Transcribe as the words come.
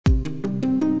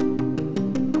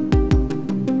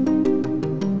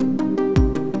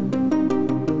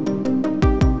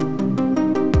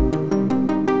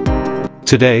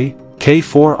Today,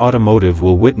 K4 Automotive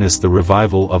will witness the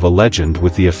revival of a legend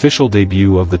with the official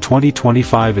debut of the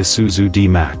 2025 Isuzu D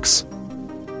Max.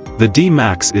 The D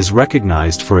Max is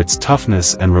recognized for its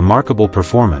toughness and remarkable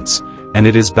performance, and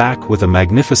it is back with a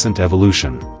magnificent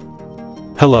evolution.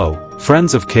 Hello,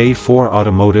 friends of K4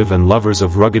 Automotive and lovers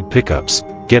of rugged pickups,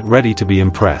 get ready to be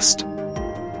impressed.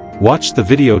 Watch the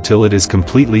video till it is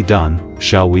completely done,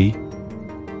 shall we?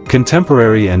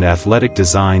 Contemporary and athletic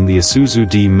design. The Isuzu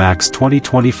D Max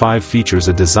 2025 features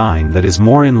a design that is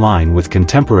more in line with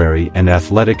contemporary and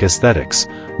athletic aesthetics,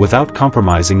 without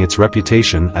compromising its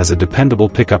reputation as a dependable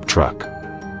pickup truck.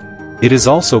 It is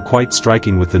also quite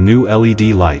striking with the new LED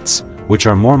lights, which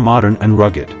are more modern and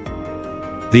rugged.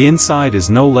 The inside is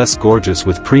no less gorgeous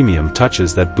with premium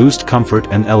touches that boost comfort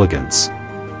and elegance.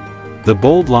 The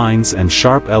bold lines and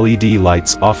sharp LED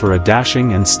lights offer a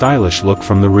dashing and stylish look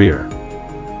from the rear.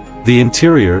 The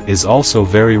interior is also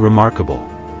very remarkable.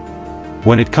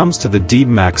 When it comes to the D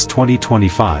Max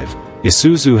 2025,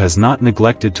 Isuzu has not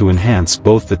neglected to enhance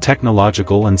both the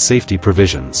technological and safety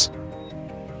provisions.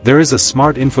 There is a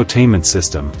smart infotainment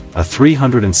system, a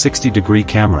 360-degree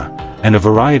camera, and a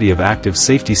variety of active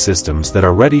safety systems that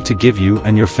are ready to give you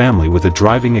and your family with a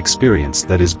driving experience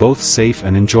that is both safe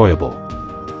and enjoyable.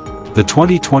 The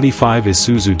 2025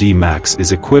 Isuzu D Max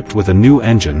is equipped with a new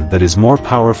engine that is more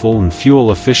powerful and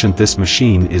fuel-efficient. This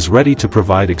machine is ready to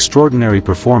provide extraordinary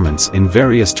performance in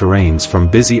various terrains, from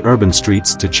busy urban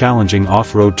streets to challenging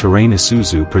off-road terrain.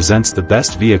 Isuzu presents the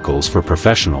best vehicles for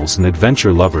professionals and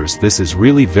adventure lovers. This is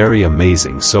really very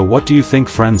amazing. So what do you think,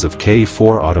 friends of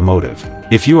K4 Automotive?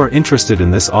 If you are interested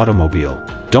in this automobile,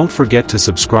 don't forget to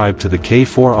subscribe to the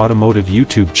K4 Automotive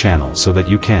YouTube channel so that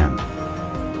you can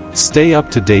stay up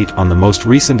to date on the most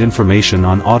recent information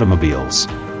on automobiles.